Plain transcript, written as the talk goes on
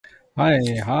Hi,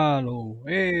 hello,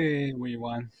 hey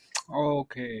everyone.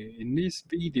 Okay, in this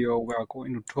video, we are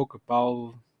going to talk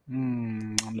about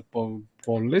the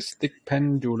ballistic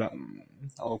pendulum.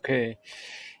 Okay,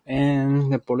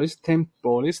 and the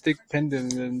ballistic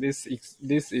pendulum. This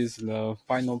is the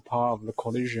final part of the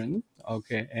collision.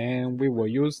 Okay, and we will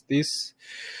use this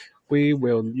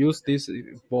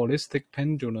ballistic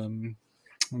pendulum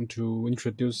to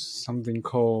introduce something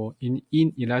called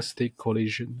inelastic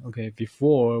collision. Okay,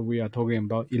 before we are talking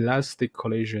about elastic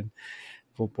collision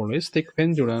for ballistic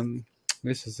pendulum.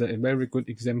 This is a very good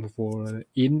example for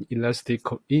inelastic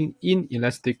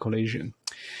collision.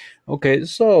 Okay,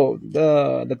 so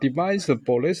the device of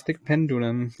ballistic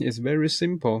pendulum is very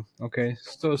simple. Okay,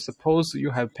 so suppose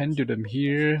you have pendulum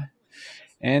here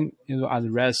and at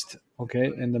rest. Okay,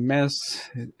 and the mass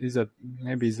is a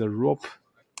maybe is a rope,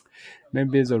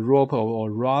 maybe it's a rope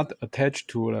or rod attached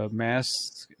to a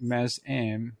mass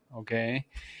M. Okay,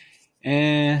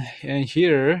 and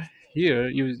here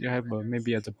you have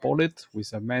maybe as a bullet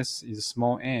with a mass is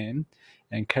small m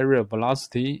and carry a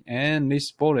velocity, and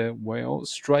this bullet will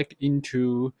strike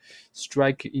into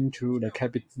the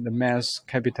mass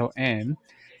capital M,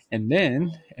 and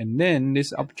then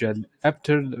this object,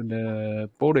 after the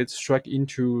bullet strike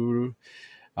into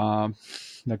um,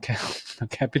 the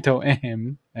capital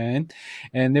M, and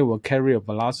they will carry a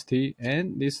velocity,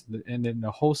 and then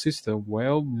the whole system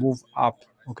will move up.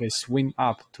 Okay, swing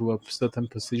up to a certain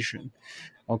position.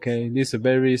 Okay, this is a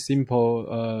very simple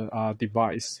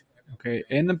device. Okay,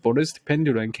 and the ballistic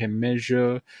pendulum can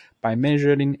measure by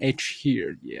measuring h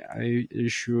here. Yeah, I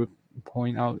should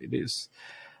point out this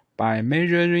by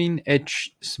measuring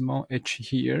h, small h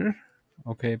here.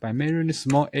 Okay, by measuring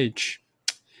small h,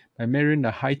 by measuring the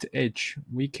height h,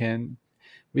 we can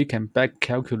back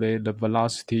calculate the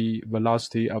velocity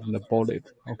of the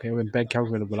bullet. Okay, we back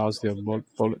calculate the velocity of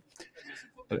bullet.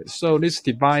 So this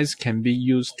device can be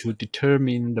used to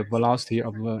determine the velocity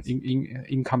of the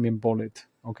incoming bullet.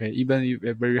 Okay, even if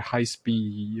a very high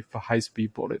speed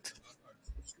bullet.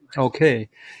 Okay,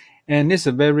 and this is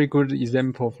a very good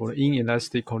example for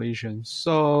inelastic collision.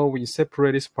 So we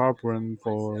separate this problem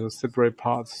for separate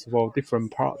parts, for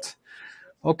different parts.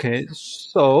 Okay,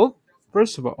 so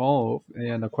first of all,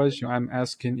 and the question I'm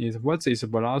asking is, what is the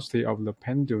velocity of the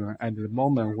pendulum at the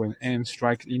moment when M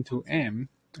strikes into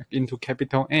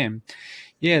capital M?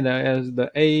 Yeah,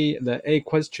 the A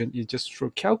question is just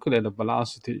to calculate the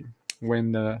velocity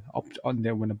when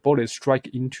when the bullet strike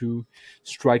into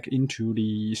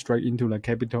the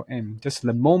capital M. Just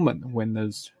the moment when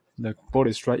the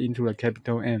bullet strike into the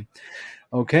capital M.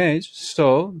 Okay,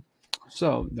 so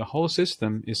the whole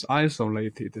system is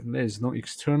isolated. There is no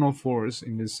external force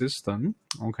in the system.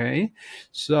 Okay,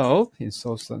 so in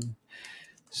system.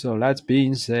 So that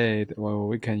being said, well,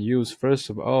 we can use, first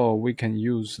of all, we can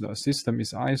use the system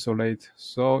is isolated.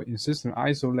 So in system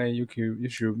isolate, you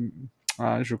should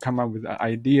come up with the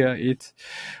idea. It's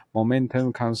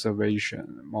momentum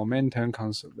conservation, momentum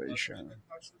conservation.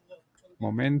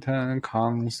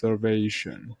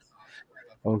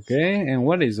 Okay, and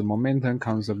what is momentum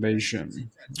conservation?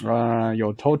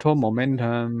 Your total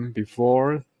momentum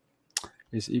before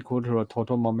is equal to a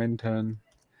total momentum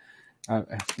uh,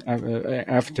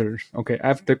 after. Okay,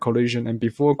 after collision, and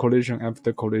before collision,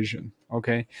 after collision.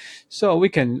 Okay, so we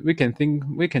can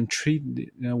treat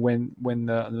when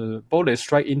the bullet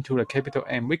strike into the capital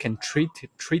M, we can treat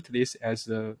this as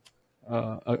a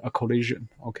collision.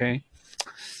 Okay,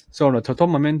 so the total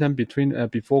momentum between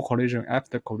before collision,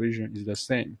 after collision is the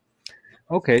same.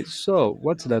 Okay, so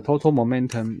what's the total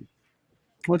momentum?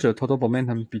 What's the total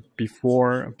momentum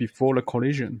before the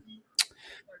collision?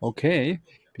 Okay,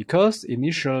 because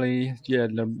initially, yeah,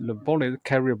 the bullet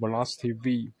carry velocity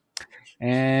v,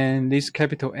 and this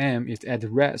capital M is at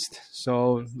rest.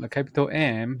 So the capital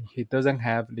M, it doesn't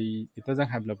have the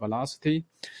velocity.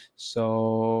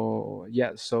 So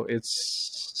yeah, so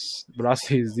its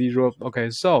velocity is zero. Okay,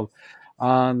 so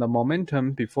the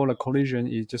momentum before the collision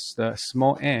is just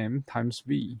small m times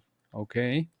v.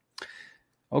 Okay.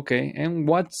 Okay, and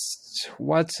what's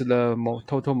the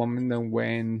total momentum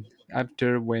at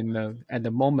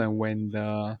the moment when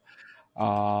the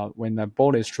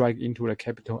bullet strike into the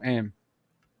capital M?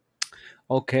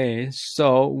 Okay,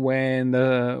 so when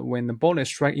the bullet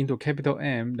strike into capital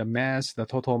M, the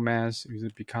total mass will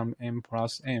become M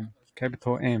plus M,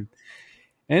 capital M,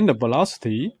 and the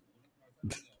velocity.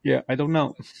 Yeah, I don't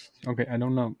know. Okay, I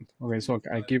don't know. Okay, so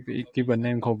I give a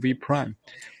name called V prime.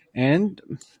 And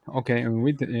okay,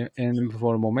 and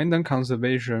for momentum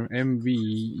conservation, mv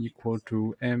equal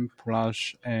to m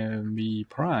plus mv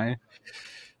prime.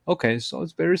 Okay, so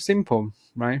it's very simple,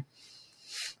 right?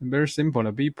 very simple.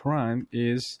 The B prime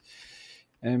is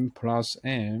m plus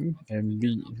m and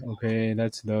b. Okay,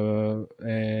 that's the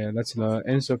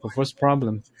answer for first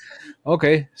problem.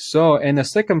 Okay, so and the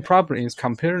second problem is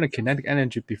comparing the kinetic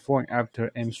energy before and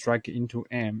after m strike into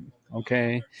m.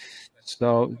 Okay,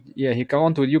 so yeah, he go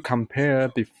on to you compare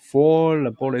before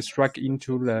the bullet strike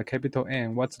into the capital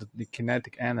M, what's the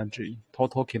kinetic energy,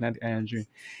 total kinetic energy,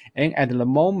 and at the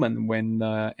moment when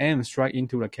the M strike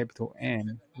into the capital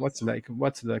M, what's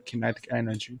the kinetic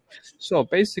energy? So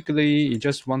basically, you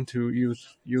just want to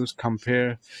use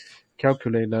compare,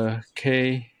 calculate the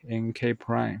K and K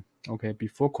prime. Okay,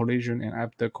 before collision and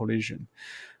after collision.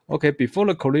 Okay, before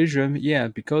the collision, yeah,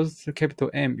 because the capital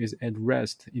M is at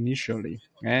rest initially,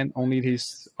 and only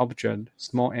this object,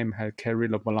 small m, had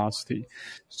carried the velocity.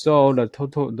 So the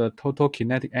total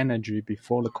kinetic energy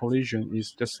before the collision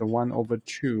is just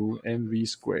 1/2 mv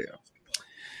squared.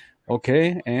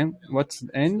 Okay, and what's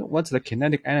the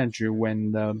kinetic energy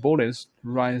when the bullets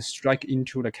strike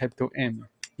into the capital M?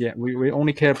 Yeah, we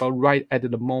only care about right at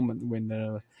the moment when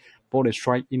the bullet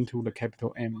strike into the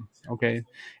capital M. Okay,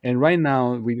 and right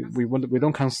now we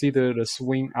don't consider the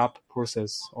swing up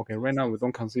process. Okay, right now we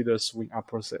don't consider swing up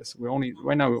process. We only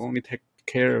take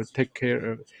care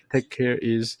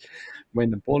is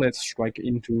when the bullets strike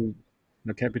into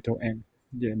the capital M.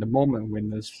 Yeah, the moment when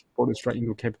the bullet strike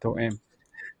into capital M.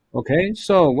 Okay,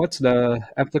 so what's the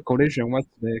after collision? What's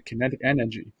the kinetic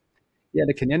energy? Yeah,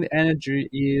 the kinetic energy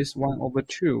is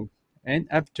 1/2, and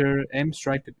after m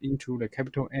strike into the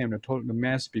capital M, the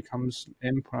mass becomes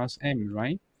m plus m,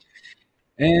 right?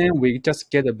 And we just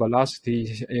get the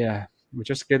velocity. Yeah, we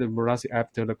just get the velocity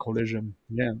after the collision.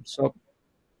 Yeah, so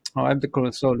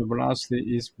so the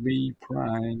velocity is v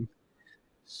prime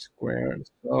squared.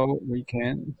 So we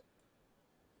can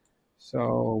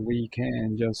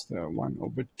just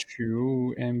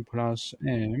 1/2 m plus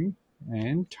m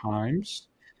and times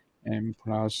m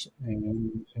plus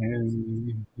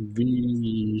m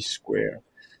v squared.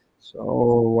 So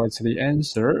what's the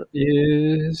answer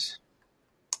is,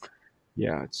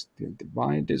 yeah, it's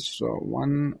divided, so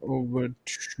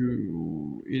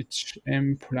 1/2, it's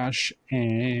m plus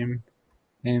m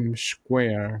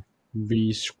squared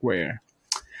v squared.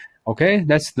 Okay,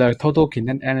 that's the total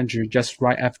kinetic energy just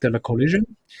right after the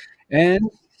collision. And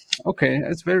okay,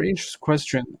 that's a very interesting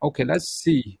question. Okay, let's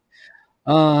see.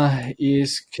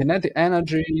 Is kinetic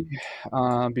energy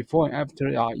before and after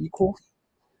are equal?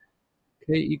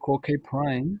 K equal K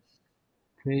prime.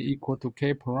 K equal to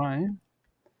K prime.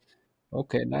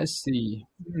 Okay, let's see.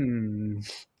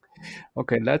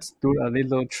 Okay, let's do a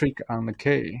little trick on the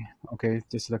K. Okay,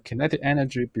 this is the kinetic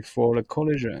energy before the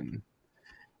collision.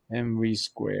 mv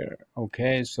squared.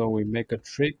 Okay, so we make a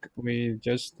trick. We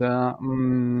just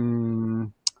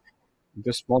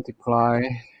multiply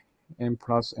m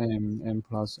plus m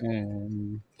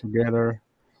together,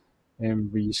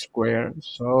 mv squared.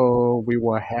 So we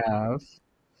will have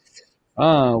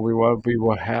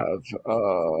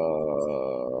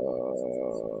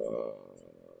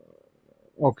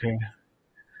okay,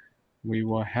 we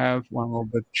will have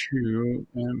 1/2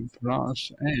 m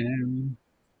plus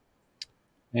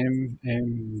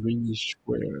mv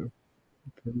squared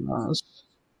plus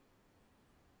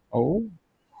oh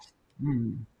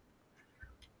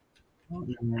I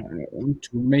want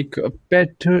to make a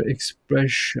better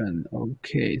expression.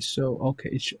 Okay, so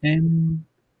it's m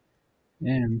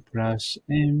plus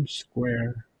m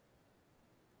squared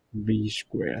v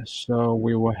squared. So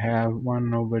we will have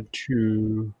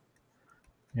 1/2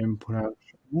 m plus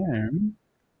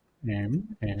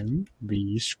m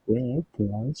v squared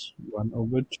plus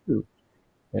 1/2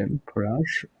 m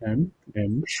plus m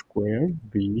squared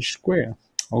v squared.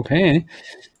 Okay,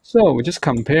 so we just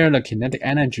compare the kinetic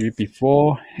energy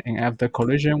before and after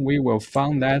collision. We will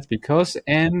find that because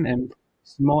m and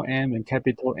small m and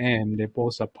capital M, they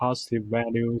both are positive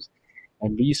values,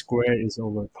 and v squared is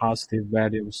over positive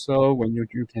value. So when you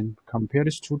can compare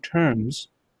these two terms.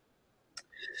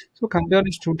 So compare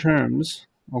these two terms.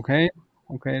 Okay,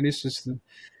 this is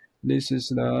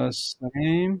the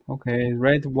same. Okay,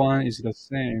 red one is the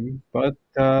same, but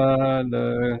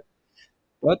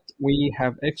we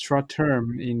have extra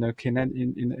term in the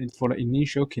for the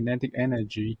initial kinetic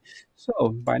energy. So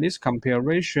by this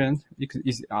comparison, it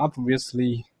is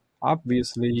obviously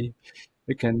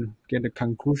we can get the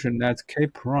conclusion that K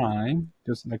prime,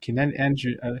 just the kinetic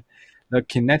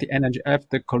energy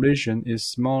after collision is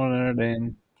smaller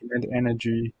than kinetic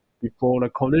energy before the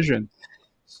collision.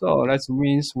 So that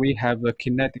means we have a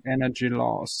kinetic energy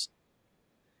loss.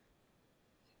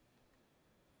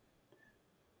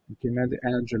 Kinetic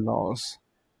energy loss.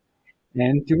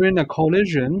 And during a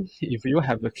collision, if you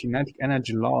have the kinetic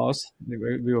energy loss, we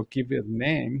will give it a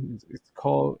name. It's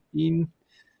called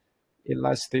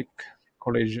inelastic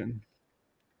collision.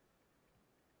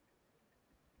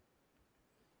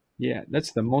 Yeah,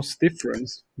 that's the most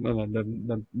difference,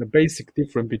 the basic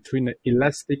difference between the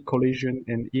elastic collision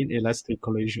and inelastic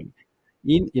collision.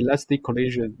 Inelastic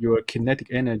collision, your kinetic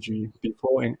energy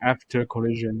before and after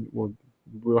collision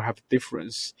will have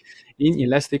difference. In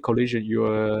elastic collision,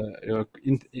 your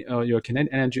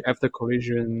kinetic energy after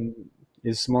collision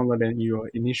is smaller than your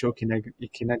initial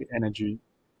kinetic energy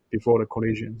before the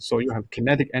collision. So you have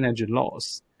kinetic energy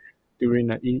loss during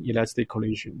the inelastic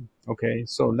collision. Okay,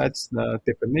 so that's the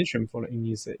definition for the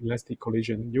inelastic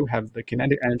collision. You have the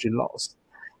kinetic energy loss.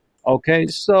 Okay,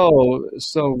 so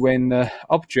when the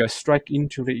object strike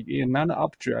into the another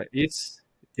object, it's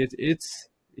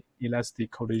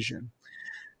elastic collision.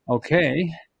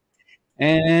 Okay,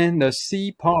 and the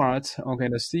C part. Okay,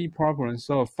 the C problem.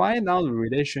 So find out the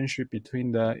relationship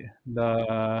between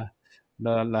the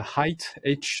height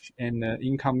h and the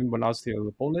incoming velocity of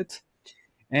the bullet.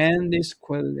 And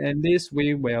this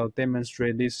we will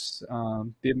demonstrate this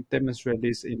demonstrate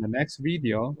this in the next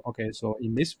video. Okay, so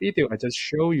in this video, I just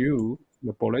show you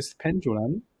the ballistic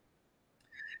pendulum.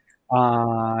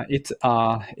 It's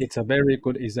a very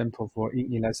good example for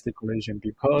inelastic collision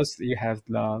because it has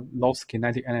the lost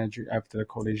kinetic energy after the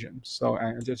collision. So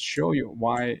I just show you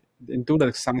why and do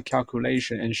some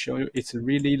calculation and show you it's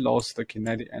really lost the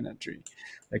kinetic energy.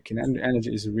 The kinetic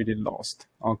energy is really lost.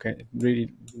 Okay,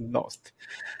 really lost.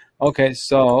 Okay,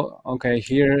 so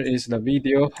here is the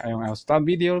video. I'll stop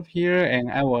video here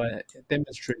and I will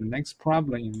demonstrate the next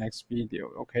problem in next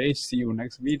video. Okay, see you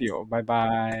next video. Bye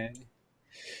bye.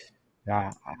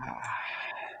 Yeah.